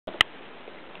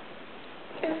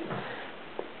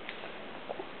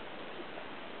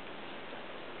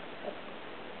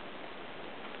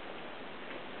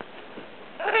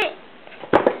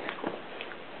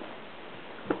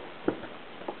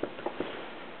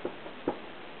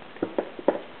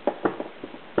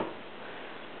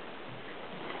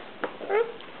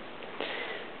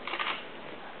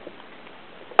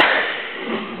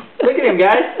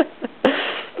guys?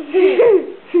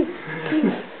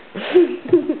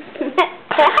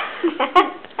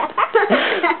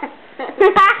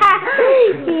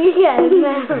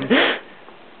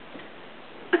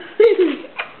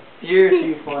 You're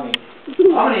too funny.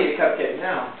 I'm gonna eat a cupcake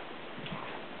now.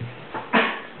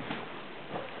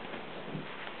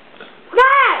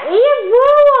 Dad, eat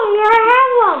blue one. I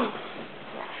have one.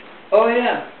 Oh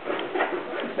yeah.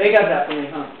 They got that for me,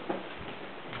 huh?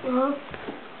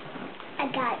 I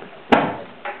got it.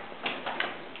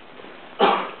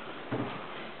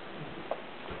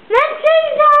 Let's eat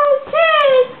some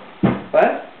tea.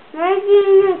 What? Let's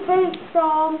eat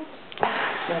some.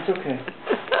 That's okay.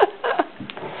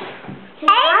 Hey,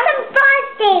 some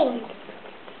frosting.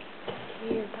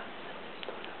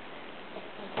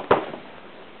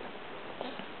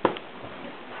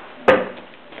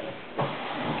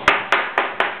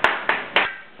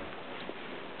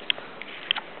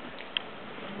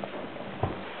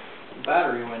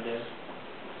 Battery went dead.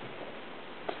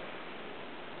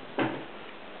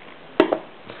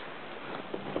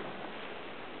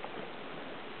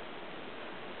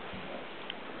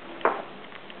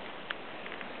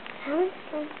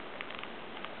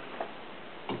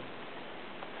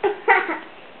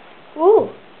 Ooh,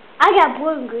 I got blue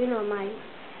and green on mine.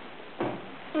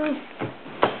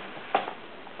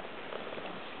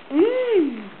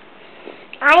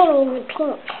 I need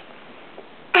pink.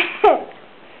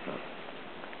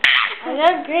 I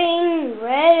got green,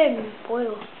 red, and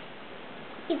blue.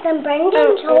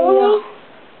 Brendan told me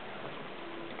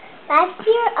last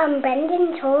year. Brendan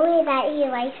told me that he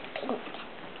likes pink.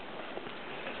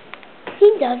 He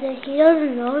doesn't. He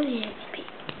doesn't know he likes pink.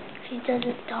 He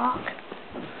doesn't talk.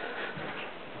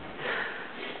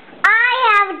 I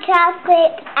have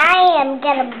chocolate. I am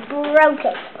gonna broke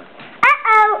it.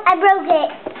 Uh-oh, I broke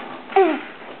it.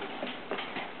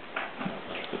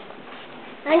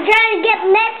 I'm trying to get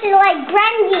messy like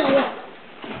Brendy.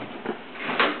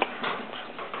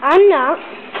 I'm not.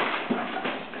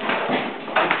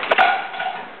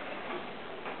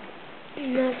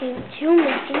 Nothing too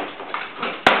messy.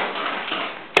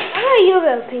 I know you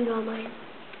got pink on mine.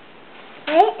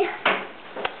 Right?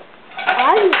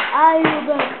 I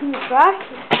got pink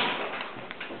frosting.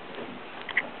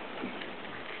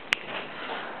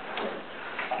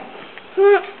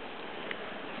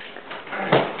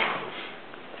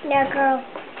 There, girl.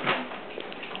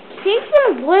 Take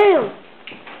some blue.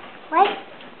 What?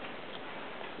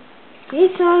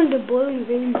 Take some of the blue and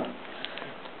green. Where's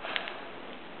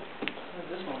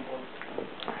this one for?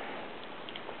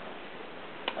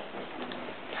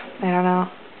 I don't know.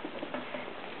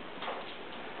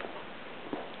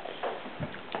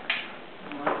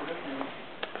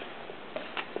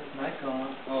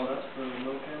 Oh, that's for the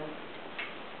milk can.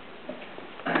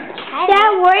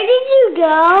 Dad, where did you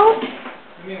go?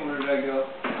 What do you mean, where did I go?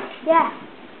 Yeah.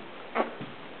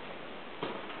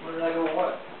 Where did I go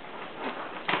what?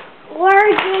 Where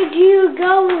did you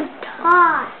go with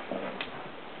Todd?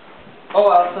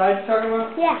 Oh, outside you're talking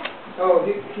about? Yeah. Oh,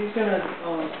 he's gonna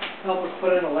help us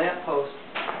put in a lamp post.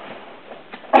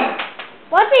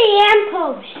 What's a lamp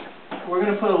post? We're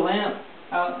gonna put a lamp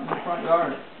out in the front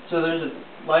yard. So there's a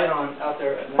light on out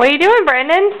there at night. What are you doing,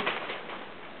 Brendan?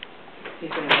 He's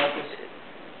gonna help us.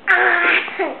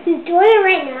 He's doing it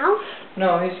right now?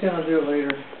 No, he's gonna do it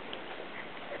later.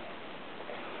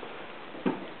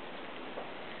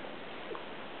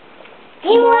 He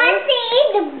wants to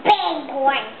eat the big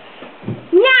one.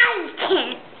 Now he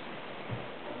can't.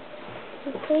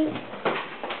 Okay.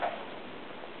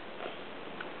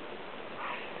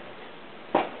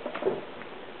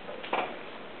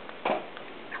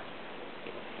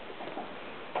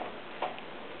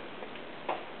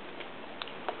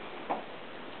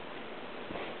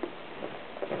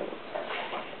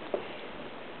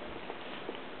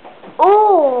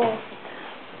 Oh!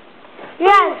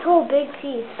 Yeah, it's a whole big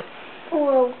piece.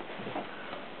 Oh.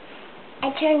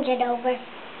 I turned it over.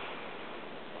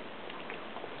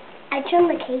 I turned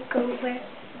the cake over.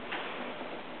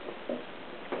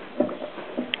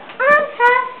 I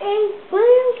have a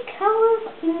blue color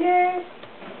finger.